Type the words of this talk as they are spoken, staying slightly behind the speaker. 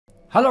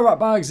Hello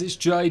ratbags, it's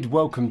Jade.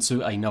 Welcome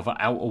to another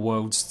Outer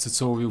Worlds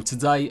tutorial.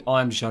 Today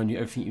I am showing you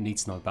everything you need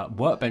to know about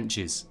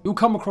workbenches. You'll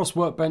come across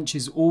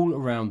workbenches all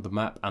around the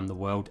map and the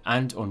world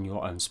and on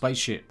your own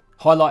spaceship.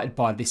 Highlighted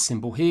by this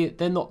symbol here,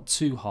 they're not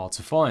too hard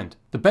to find.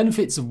 The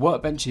benefits of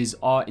workbenches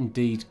are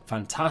indeed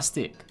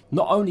fantastic.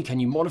 Not only can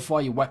you modify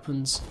your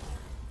weapons,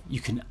 you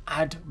can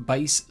add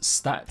base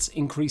stats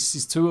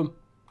increases to them,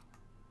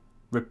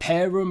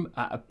 repair them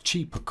at a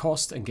cheaper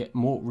cost and get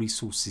more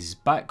resources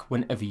back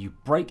whenever you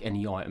break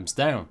any items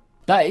down.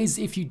 That is,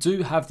 if you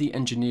do have the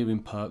engineering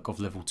perk of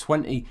level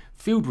 20,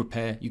 field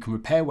repair, you can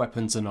repair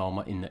weapons and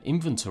armor in the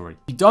inventory.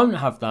 If you don't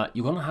have that,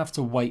 you're going to have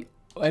to wait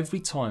every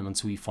time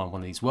until you find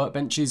one of these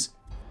workbenches.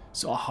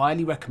 So I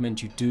highly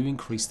recommend you do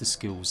increase the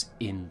skills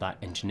in that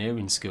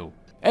engineering skill.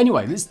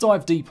 Anyway, let's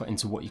dive deeper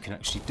into what you can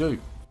actually do.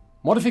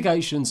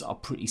 Modifications are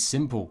pretty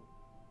simple.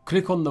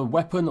 Click on the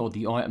weapon or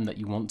the item that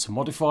you want to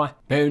modify,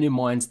 bearing in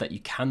mind that you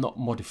cannot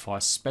modify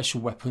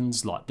special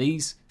weapons like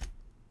these.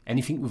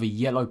 Anything with a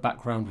yellow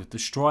background with the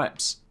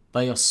stripes,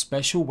 they are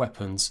special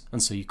weapons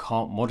and so you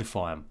can't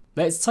modify them.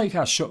 Let's take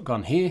our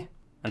shotgun here,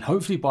 and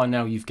hopefully by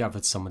now you've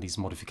gathered some of these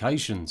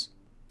modifications.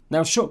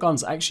 Now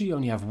shotguns actually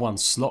only have one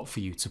slot for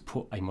you to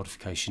put a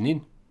modification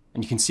in,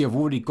 and you can see I've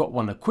already got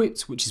one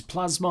equipped, which is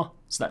plasma,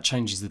 so that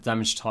changes the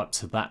damage type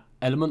to that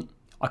element.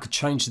 I could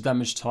change the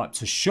damage type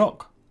to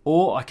shock,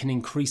 or I can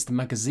increase the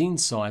magazine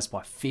size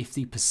by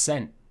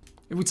 50%.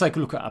 If we take a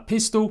look at our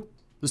pistol,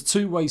 there's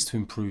two ways to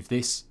improve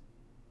this.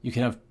 You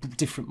can have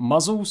different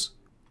muzzles,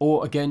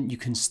 or again, you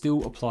can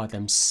still apply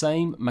them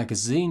same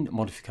magazine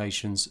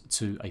modifications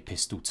to a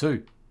pistol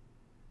too.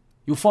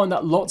 You'll find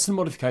that lots of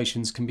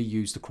modifications can be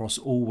used across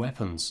all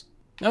weapons.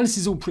 Now this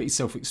is all pretty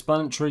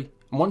self-explanatory,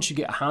 and once you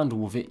get a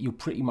handle of it, you'll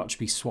pretty much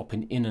be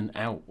swapping in and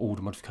out all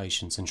the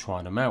modifications and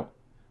trying them out.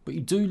 But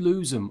you do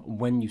lose them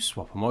when you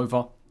swap them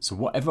over. So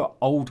whatever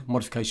old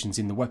modifications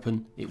in the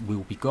weapon, it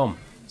will be gone.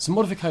 So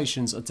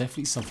modifications are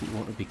definitely something you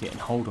want to be getting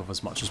hold of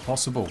as much as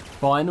possible.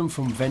 Buying them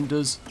from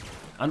vendors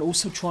and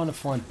also trying to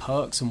find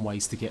perks and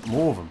ways to get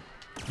more of them.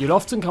 You'll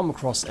often come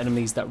across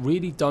enemies that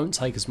really don't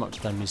take as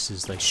much damage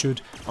as they should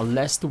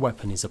unless the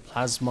weapon is a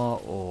plasma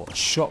or a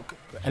shock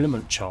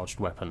element charged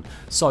weapon.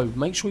 So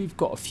make sure you've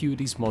got a few of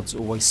these mods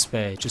always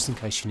spare just in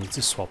case you need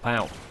to swap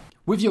out.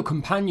 With your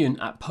companion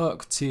at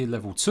perk tier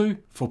level 2,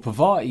 for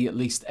poverty at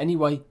least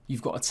anyway,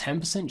 you've got a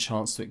 10%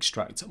 chance to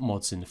extract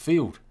mods in the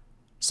field.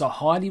 So I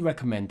highly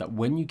recommend that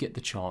when you get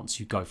the chance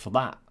you go for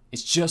that.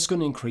 It's just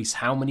going to increase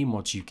how many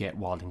mods you get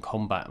while in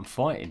combat and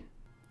fighting.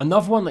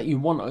 Another one that you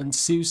want to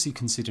seriously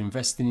consider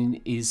investing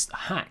in is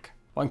hack.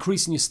 By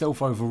increasing your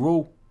stealth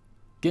overall,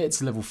 get it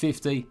to level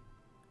 50,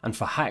 and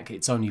for hack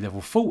it's only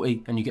level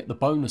 40 and you get the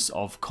bonus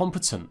of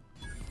competent.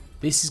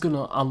 This is going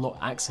to unlock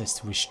access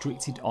to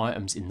restricted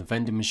items in the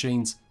vending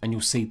machines, and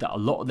you'll see that a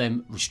lot of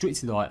them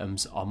restricted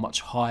items are much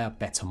higher,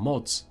 better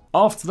mods.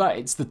 After that,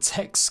 it's the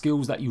tech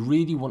skills that you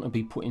really want to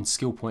be putting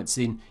skill points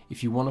in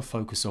if you want to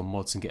focus on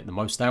mods and get the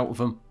most out of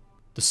them.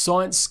 The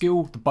science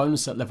skill, the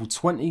bonus at level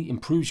 20,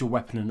 improves your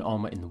weapon and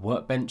armor in the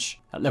workbench.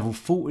 At level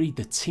 40,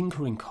 the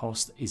tinkering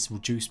cost is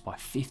reduced by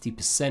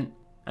 50%.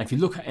 And if you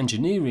look at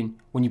engineering,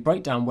 when you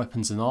break down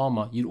weapons and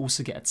armor, you'll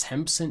also get a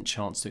 10%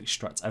 chance to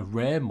extract a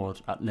rare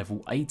mod at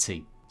level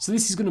 80. So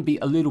this is going to be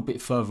a little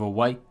bit further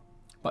away,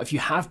 but if you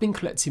have been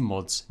collecting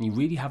mods and you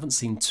really haven't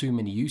seen too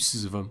many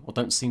uses of them or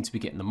don't seem to be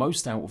getting the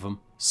most out of them,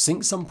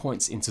 sink some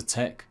points into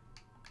tech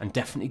and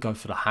definitely go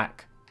for the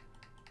hack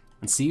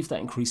and see if that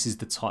increases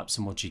the types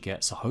of mods you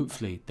get, so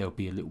hopefully they'll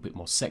be a little bit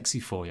more sexy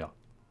for you.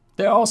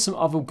 There are some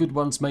other good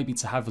ones maybe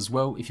to have as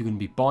well if you're going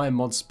to be buying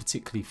mods,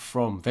 particularly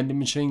from vending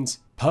machines.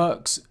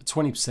 Perks,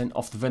 20%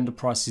 off the vendor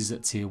prices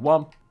at tier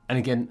 1. And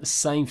again, the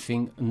same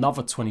thing,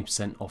 another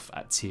 20% off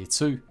at tier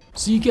 2.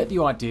 So you get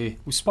the idea.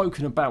 We've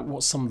spoken about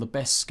what some of the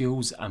best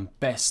skills and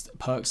best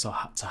perks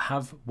are to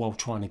have while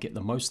trying to get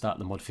the most out of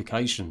the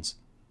modifications.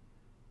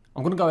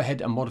 I'm going to go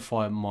ahead and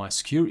modify my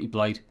security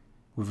blade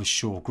with a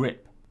sure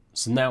grip.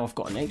 So now I've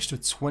got an extra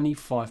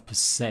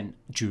 25%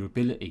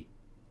 durability.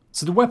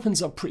 So the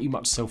weapons are pretty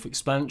much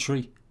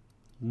self-explanatory.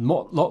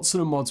 Lots of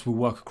the mods will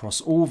work across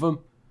all of them.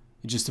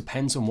 It just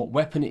depends on what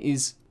weapon it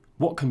is,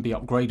 what can be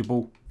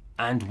upgradable,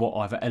 and what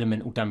either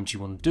elemental damage you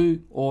want to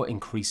do, or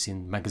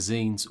increasing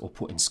magazines or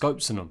putting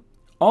scopes in them.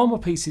 Armor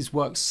pieces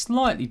work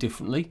slightly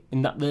differently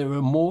in that there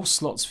are more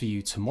slots for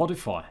you to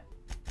modify.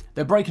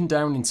 They're broken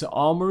down into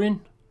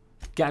armoring,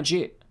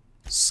 gadget,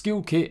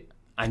 skill kit,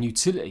 and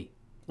utility.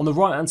 On the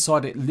right hand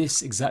side it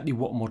lists exactly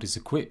what mod is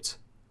equipped.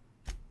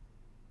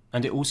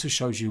 And it also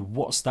shows you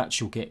what stats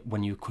you'll get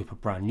when you equip a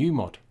brand new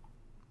mod.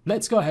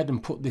 Let's go ahead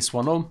and put this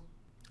one on.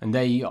 And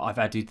there I've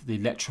added the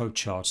electro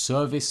charge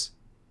service.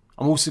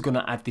 I'm also going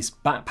to add this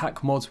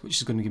backpack mod, which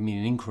is going to give me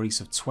an increase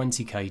of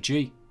 20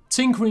 kg.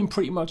 Tinkering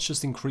pretty much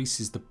just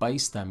increases the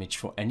base damage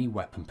for any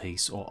weapon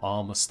piece or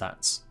armor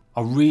stats.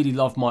 I really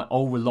love my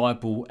old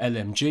reliable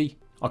LMG.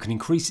 I can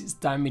increase its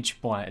damage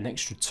by an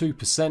extra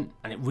 2%,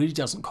 and it really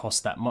doesn't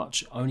cost that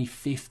much, only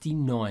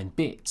 59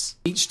 bits.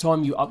 Each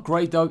time you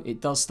upgrade though,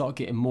 it does start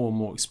getting more and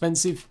more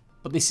expensive.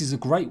 But this is a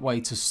great way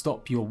to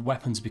stop your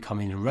weapons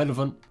becoming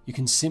irrelevant. You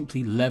can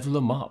simply level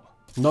them up.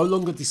 No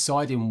longer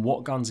deciding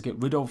what guns to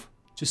get rid of,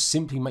 just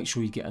simply make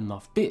sure you get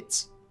enough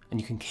bits and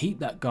you can keep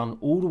that gun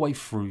all the way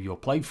through your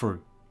playthrough.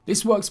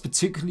 This works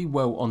particularly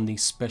well on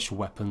these special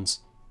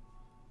weapons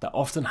that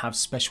often have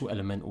special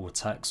elemental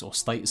attacks or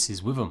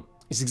statuses with them.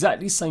 It's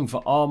exactly the same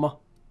for armour.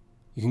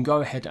 You can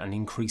go ahead and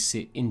increase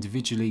it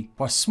individually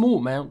by small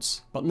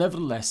amounts, but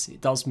nevertheless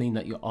it does mean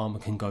that your armour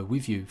can go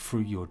with you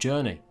through your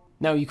journey.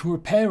 Now you can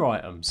repair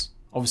items.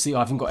 Obviously I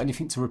haven't got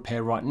anything to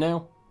repair right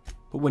now,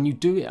 but when you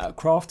do it at a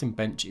crafting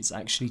bench it's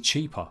actually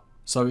cheaper.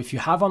 So if you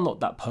have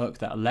unlocked that perk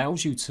that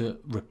allows you to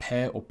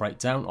repair or break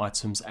down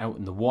items out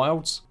in the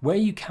wilds, where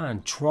you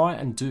can, try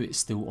and do it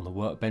still on the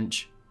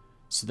workbench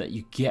so that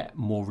you get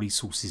more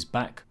resources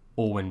back,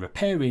 or when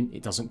repairing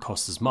it doesn't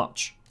cost as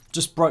much.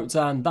 Just broke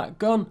down that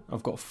gun,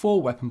 I've got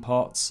 4 weapon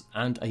parts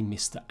and a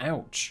Mr.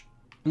 Ouch.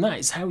 And that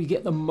is how you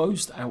get the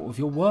most out of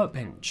your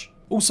workbench.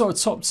 Also a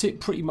top tip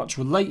pretty much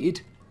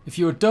related, if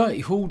you're a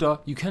dirty hoarder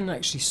you can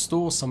actually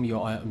store some of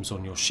your items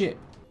on your ship.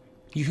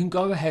 You can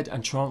go ahead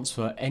and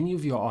transfer any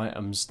of your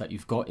items that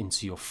you've got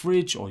into your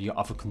fridge or your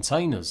other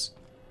containers.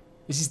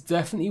 This is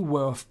definitely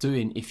worth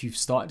doing if you've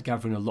started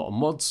gathering a lot of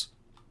mods,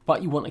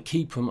 but you want to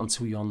keep them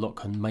until you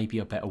unlock maybe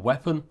a better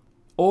weapon.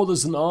 Or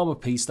there's an armour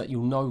piece that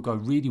you'll know go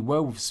really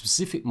well with a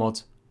specific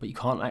mod, but you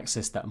can't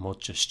access that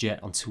mod just yet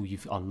until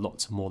you've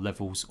unlocked more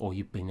levels or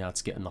you've been able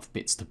to get enough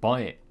bits to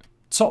buy it.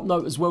 Top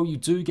note as well, you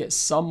do get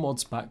some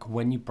mods back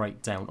when you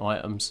break down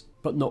items,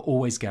 but not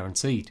always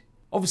guaranteed.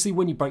 Obviously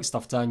when you break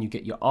stuff down you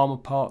get your armour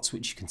parts,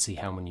 which you can see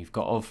how many you've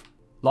got of.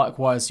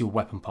 Likewise your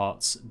weapon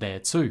parts there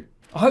too.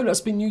 I hope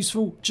that's been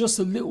useful, just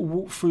a little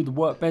walk through the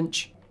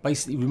workbench,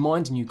 basically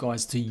reminding you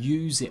guys to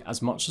use it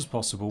as much as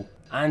possible,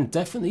 and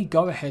definitely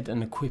go ahead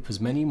and equip as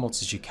many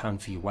mods as you can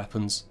for your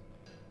weapons.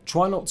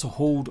 Try not to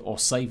hoard or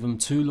save them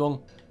too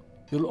long.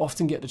 You'll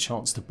often get the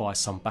chance to buy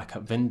some back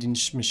at vending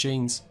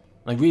machines.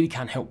 They really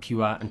can help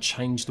you out and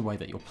change the way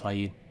that you're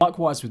playing.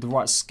 Likewise with the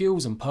right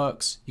skills and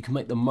perks, you can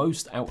make the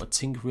most out of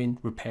tinkering,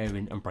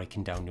 repairing and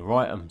breaking down your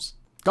items.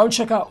 Go and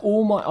check out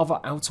all my other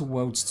Outer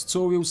Worlds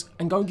tutorials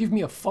and go and give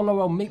me a follow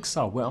on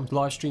Mixer where I'm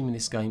live streaming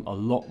this game a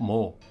lot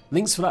more.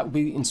 Links for that will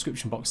be in the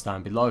description box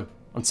down below.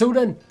 Until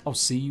then, I'll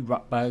see you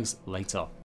ratbags later.